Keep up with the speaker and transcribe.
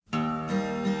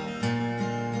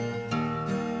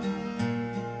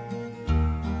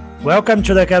Welcome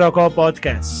to the Cattle Call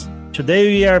Podcast. Today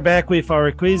we are back with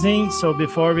our quizzing. So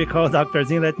before we call Dr.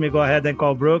 Zin, let me go ahead and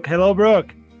call Brooke. Hello,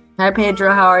 Brooke. Hi,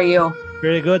 Pedro. How are you?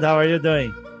 Very good. How are you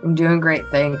doing? I'm doing great,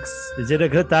 thanks. Is it a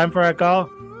good time for a call?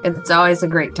 It's always a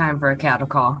great time for a cattle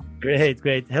call. Great.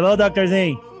 Hello, Dr.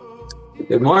 Zin.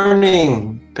 Good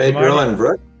morning, Pedro and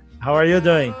Brooke. How are you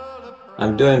doing?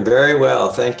 I'm doing very well,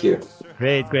 thank you.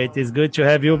 Great. It's good to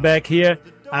have you back here.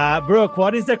 Brooke,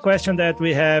 what is the question that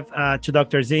we have to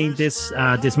Dr. Zin this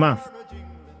month?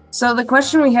 So the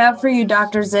question we have for you,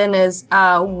 Dr. Zin, is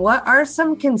what are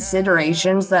some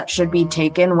considerations that should be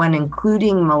taken when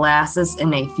including molasses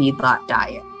in a feedlot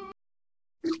diet?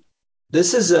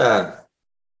 This is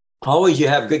always you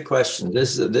have good questions.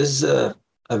 This is a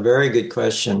very good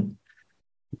question.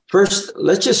 First,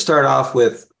 let's just start off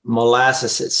with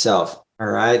molasses itself. All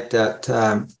right,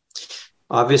 that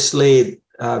obviously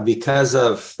because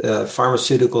of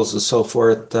pharmaceuticals and so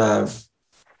forth,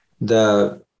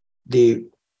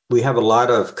 we have a lot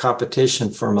of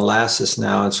competition for molasses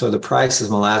now, and so the price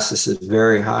of molasses is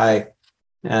very high,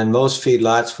 and most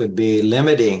feedlots would be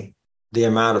limiting the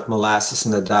amount of molasses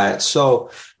in the diet. So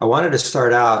I wanted to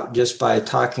start out just by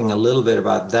talking a little bit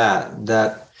about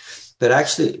that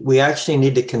actually we actually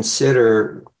need to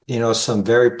consider, some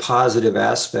very positive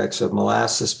aspects of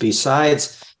molasses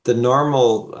besides the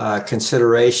normal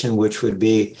consideration, which would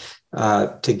be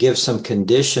to give some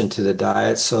condition to the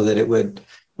diet so that it would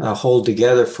hold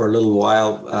together for a little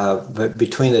while, but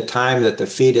between the time that the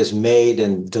feed is made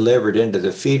and delivered into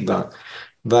the feed bunk.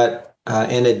 But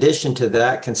in addition to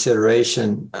that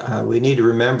consideration, we need to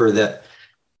remember that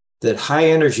high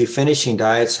energy finishing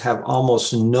diets have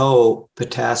almost no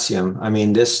potassium. I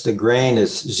mean, the grain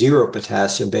is zero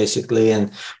potassium basically,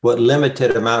 and what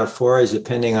limited amount of forage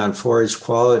depending on forage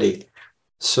quality.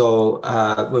 So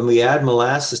when we add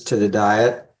molasses to the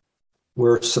diet,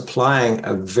 we're supplying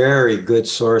a very good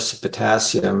source of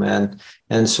potassium.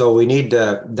 And so we need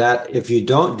that. If you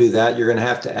don't do that, you're going to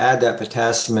have to add that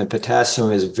potassium, and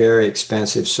potassium is very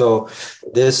expensive. So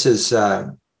this is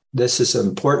an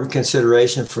important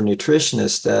consideration for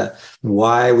nutritionists,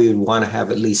 why we would want to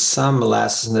have at least some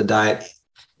molasses in the diet,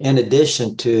 in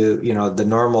addition to, the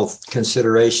normal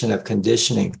consideration of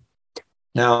conditioning.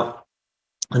 Now,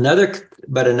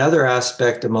 another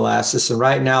aspect of molasses, and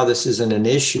right now this isn't an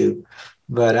issue,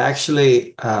 but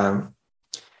actually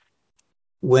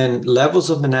when levels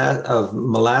of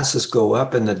molasses go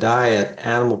up in the diet,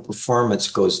 animal performance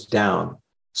goes down.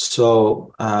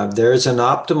 So there's an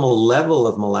optimal level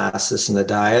of molasses in the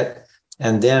diet.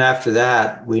 And then after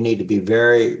that, we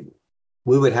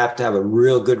would have to have a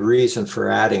real good reason for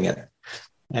adding it.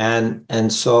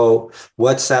 And so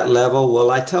what's that level?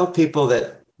 Well, I tell people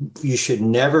that you should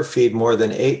never feed more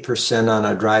than 8% on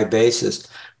a dry basis,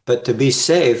 but to be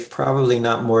safe, probably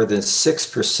not more than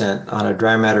 6% on a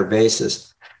dry matter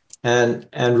basis. And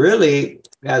really,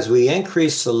 as we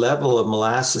increase the level of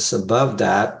molasses above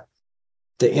that,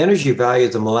 the energy value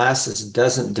of the molasses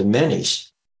doesn't diminish,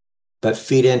 but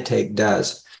feed intake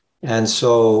does. And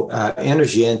so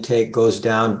energy intake goes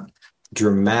down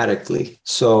dramatically.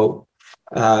 So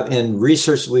in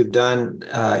research we've done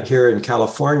here in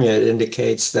California, it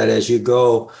indicates that as you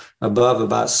go above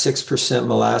about 6%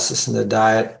 molasses in the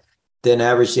diet, then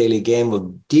average daily gain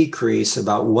will decrease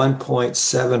about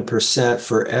 1.7%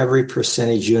 for every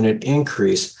percentage unit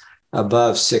increase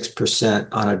above 6%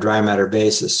 on a dry matter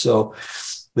basis. So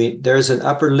there's an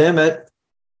upper limit,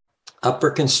 upper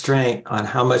constraint on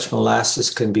how much molasses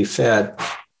can be fed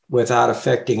without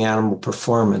affecting animal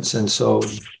performance. And so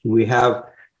we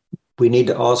need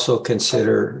to also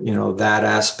consider, that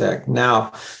aspect.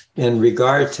 Now, in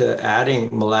regard to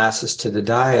adding molasses to the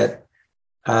diet,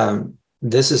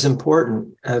 this is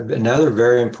important. Another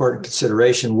very important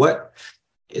consideration.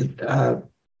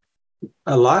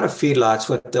 A lot of feedlots,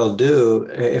 what they'll do,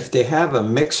 if they have a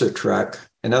mixer truck,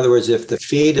 in other words, if the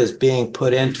feed is being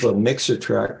put into a mixer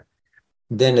truck,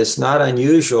 then it's not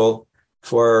unusual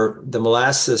for the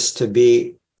molasses to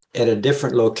be at a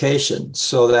different location,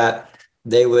 so that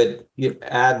they would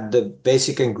add the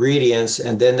basic ingredients,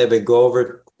 and then they would go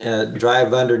over,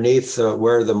 drive underneath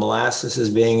where the molasses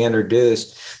is being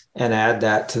introduced, and add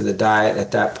that to the diet at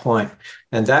that point.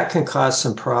 And that can cause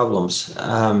some problems.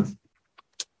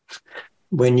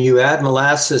 When you add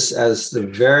molasses as the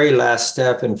very last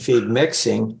step in feed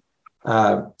mixing,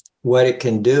 what it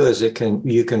can do is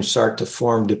you can start to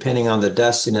form, depending on the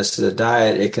dustiness of the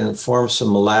diet, it can form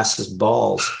some molasses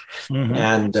balls. Mm-hmm.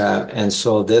 And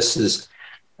so this is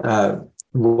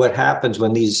what happens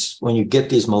when you get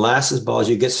these molasses balls,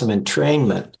 you get some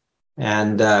entrainment.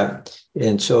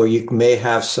 And so you may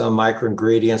have some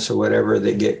microingredients or whatever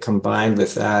that get combined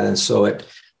with that. And so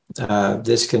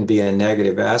this can be a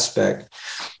negative aspect.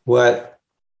 What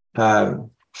the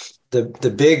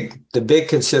big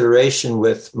consideration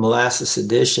with molasses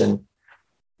addition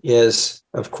is,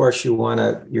 of course,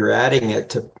 you're adding it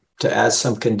to add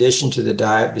some condition to the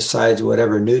diet besides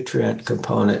whatever nutrient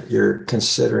component you're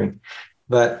considering.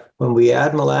 But when we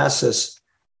add molasses,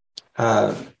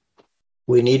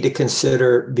 we need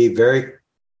to be very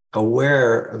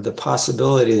aware of the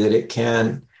possibility that it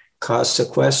can cause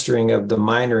sequestering of the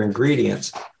minor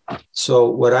ingredients. So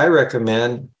what I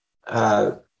recommend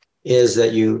is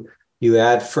that you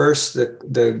add first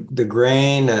the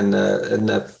grain and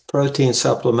the protein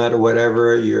supplement or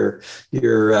whatever, your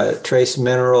trace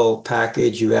mineral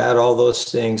package. You add all those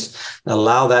things,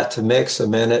 allow that to mix a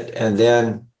minute, and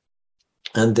then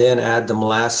add the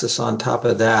molasses on top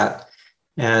of that.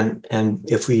 And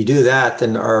if we do that,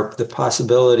 then the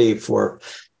possibility for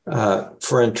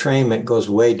entrainment goes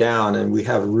way down, and we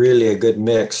have really a good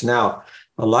mix. Now,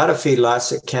 a lot of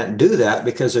feedlots that can't do that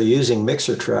because they're using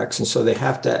mixer trucks, and so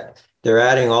they're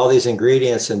adding all these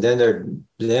ingredients, and then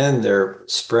they're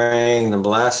spraying the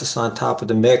molasses on top of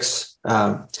the mix.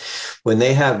 When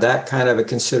they have that kind of a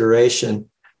consideration,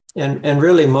 and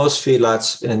really most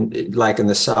feedlots, like in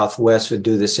the Southwest, would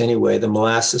do this anyway, the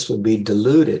molasses would be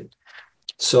diluted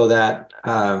so that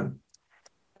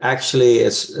actually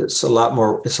it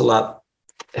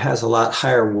has a lot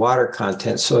higher water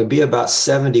content. So it'd be about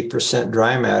 70%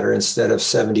 dry matter instead of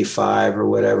 75 or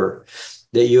whatever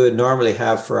that you would normally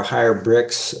have for a higher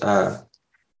Brix,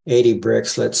 80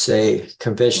 Brix, let's say,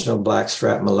 conventional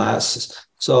blackstrap molasses.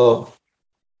 So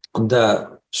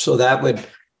that would,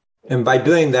 and by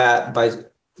doing that, by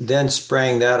then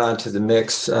spraying that onto the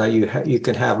mix, you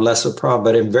can have less of a problem.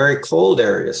 But in very cold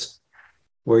areas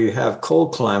where you have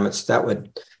cold climates, that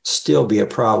would still be a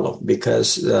problem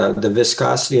because the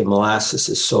viscosity of molasses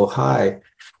is so high.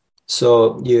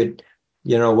 So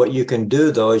what you can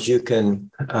do though is you can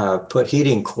put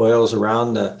heating coils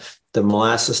around the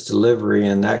molasses delivery,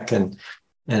 and that can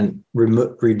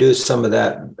reduce some of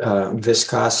that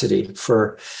viscosity.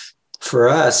 For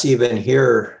us, even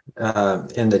here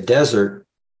in the desert,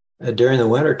 during the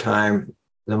wintertime,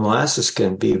 the molasses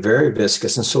can be very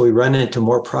viscous. And so we run into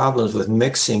more problems with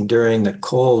mixing during the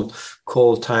cold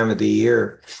time of the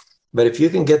year. But if you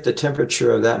can get the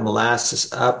temperature of that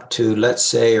molasses up to, let's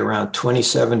say, around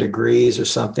 27 degrees or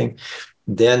something,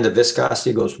 then the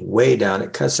viscosity goes way down.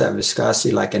 It cuts that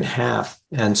viscosity like in half.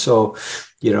 And so,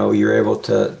 you're able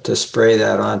to spray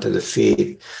that onto the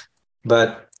feed.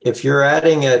 But if you're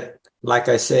adding it, like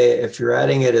I say, if you're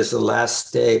adding it as the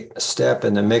last step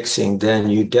in the mixing,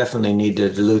 then you definitely need to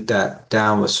dilute that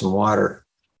down with some water.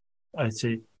 I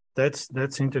see. That's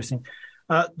interesting.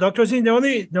 Dr. Zinn, the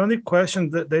only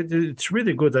question that it's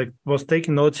really good. I was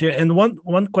taking notes here, and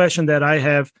one question that I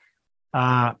have,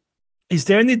 is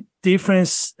there any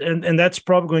difference, and that's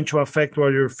probably going to affect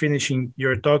while you're finishing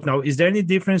your talk now, is there any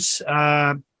difference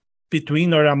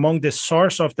between or among the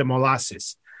source of the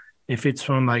molasses, if it's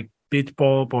from like peat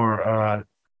pulp or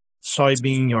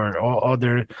soybean or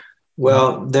other?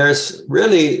 Well, there's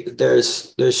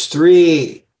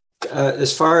three,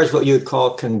 as far as what you would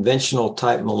call conventional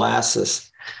type molasses.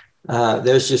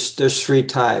 There's three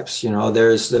types.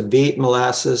 There's the beet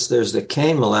molasses, there's the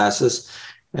cane molasses,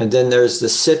 and then there's the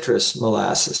citrus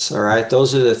molasses. All right,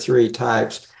 those are the three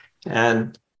types,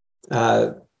 and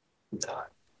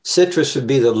citrus would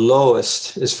be the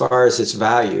lowest as far as its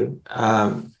value.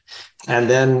 And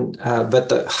then, but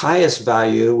the highest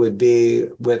value would be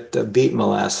with the beet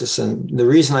molasses. And the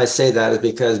reason I say that is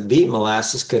because beet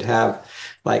molasses could have,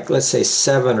 like, let's say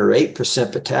 7 or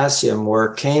 8% potassium,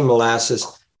 where cane molasses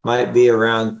might be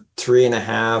around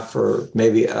 3.5 or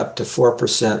maybe up to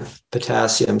 4%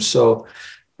 potassium. So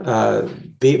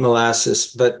beet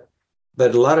molasses, but a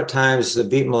lot of times the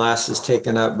beet molasses is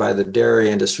taken up by the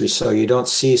dairy industry, so you don't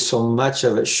see so much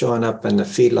of it showing up in the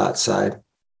feedlot side.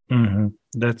 Mm-hmm.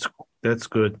 That's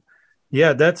good.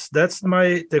 Yeah, that's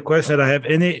the question that I have.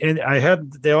 I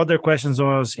had the other questions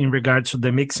was in regards to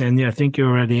the mixing. I think you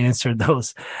already answered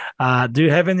those. Do you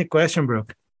have any question,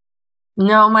 Brooke?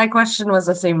 No, my question was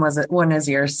the same one as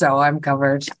yours, so I'm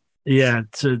covered. Yeah,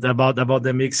 about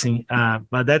the mixing.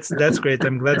 But that's great.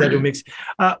 I'm glad that you mix.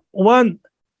 One,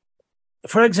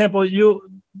 for example, you,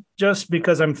 just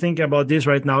because I'm thinking about this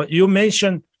right now, you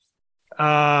mentioned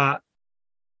that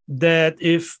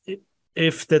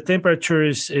if the temperature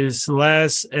is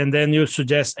less, and then you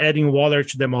suggest adding water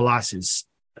to the molasses.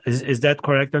 Is that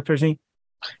correct, Dr. Zinn?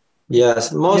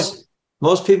 Yes,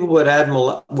 most people would add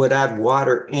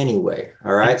water anyway.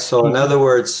 All right. So in other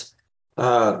words,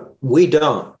 we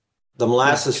don't. The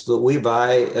molasses that we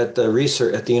buy at the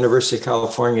University of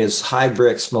California is high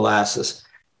Brix molasses.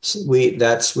 So we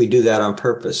do that on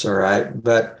purpose, all right.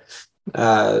 But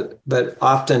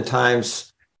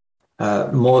oftentimes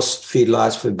most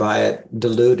feedlots would buy it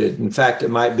diluted. In fact, it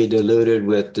might be diluted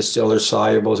with distiller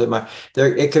solubles.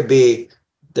 It could be.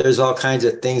 There's all kinds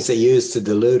of things they use to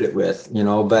dilute it with,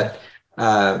 but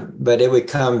it would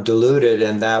come diluted,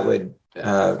 and that would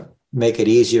make it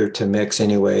easier to mix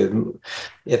anyway.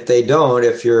 If they don't,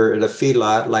 if you're at a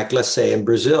feedlot, like let's say in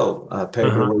Brazil,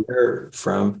 Pedro, where you're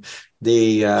from,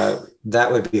 that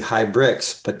would be high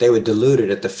Brix, but they would dilute it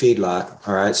at the feedlot.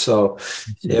 All right. So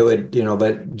it would,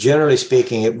 but generally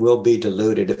speaking, it will be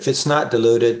diluted. If it's not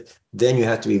diluted, then you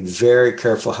have to be very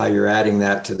careful how you're adding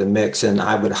that to the mix. And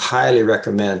I would highly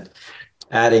recommend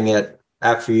adding it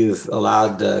after you've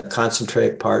allowed the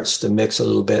concentrate parts to mix a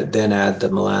little bit, then add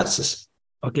the molasses.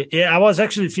 Okay. Yeah, I was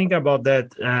actually thinking about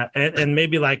that, and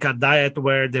maybe like a diet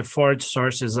where the forage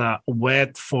source is a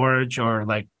wet forage or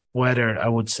like wetter, I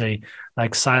would say,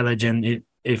 like silage, and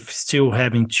if still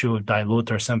having to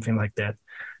dilute or something like that.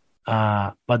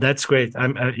 But that's great.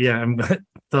 I'm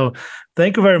so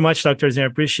thank you very much, Dr. Zinn. I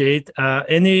appreciate.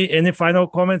 Any final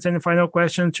comments? Any final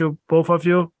question to both of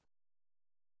you?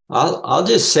 I'll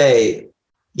just say,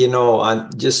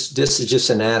 this is just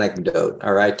an anecdote,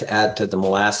 all right, to add to the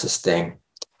molasses thing.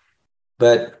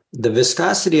 But the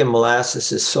viscosity of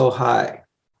molasses is so high.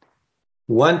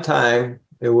 One time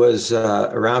it was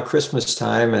around Christmas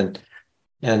time,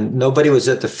 and nobody was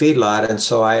at the feedlot, and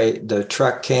so the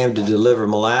truck came to deliver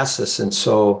molasses, and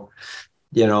so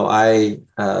I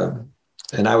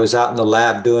was out in the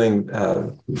lab doing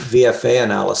VFA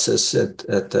analysis at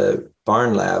the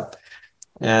barn lab,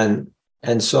 and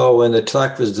so when the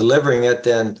truck was delivering it,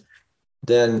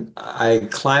 then I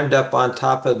climbed up on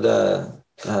top of the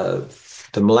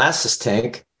molasses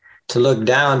tank to look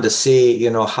down to see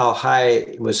how high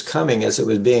it was coming as it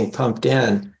was being pumped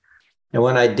in. And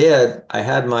when I did,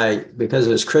 because it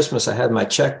was Christmas, I had my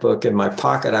checkbook in my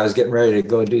pocket. I was getting ready to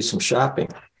go do some shopping.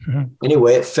 Mm-hmm.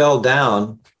 Anyway, it fell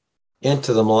down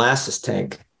into the molasses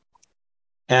tank.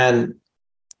 And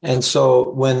so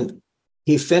when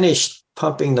he finished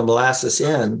pumping the molasses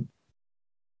in,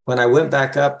 when I went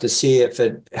back up to see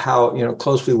how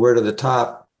close we were to the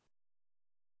top,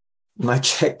 my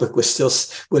checkbook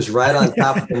was right on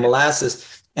top of the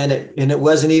molasses. And it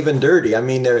wasn't even dirty. I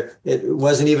mean, it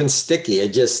wasn't even sticky.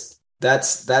 It just,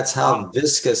 that's how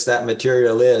viscous that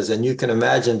material is. And you can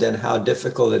imagine then how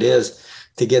difficult it is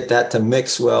to get that to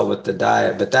mix well with the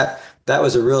diet. But that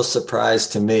was a real surprise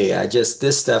to me.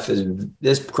 This stuff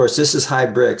of course, this is high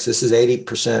Brix. This is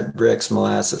 80% Brix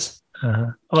molasses.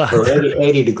 Well, or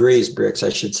 80 degrees Brix, I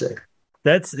should say.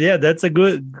 That's a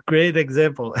great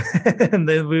example. And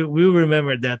then we'll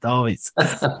remember that always.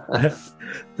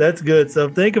 That's good. So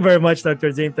thank you very much,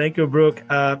 Dr. Zinn. Thank you, Brooke.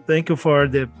 Thank you for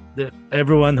the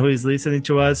everyone who is listening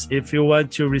to us. If you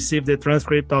want to receive the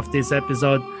transcript of this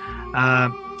episode,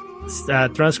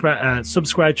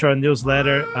 subscribe to our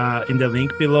newsletter in the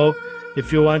link below.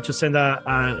 If you want to send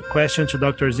a question to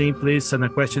Dr. Zinn, please send a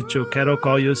question to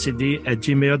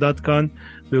cattlecallucd@gmail.com.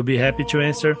 We'll be happy to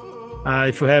answer.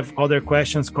 If you have other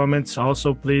questions, comments,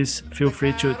 also please feel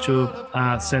free to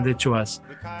send it to us.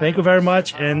 Thank you very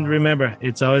much, and remember,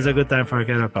 it's always a good time for a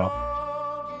cattle call.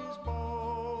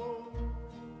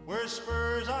 Where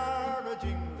spurs are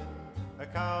a-jingling, a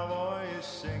cowboy is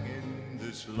singing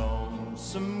this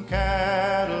lonesome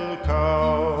cattle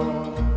call.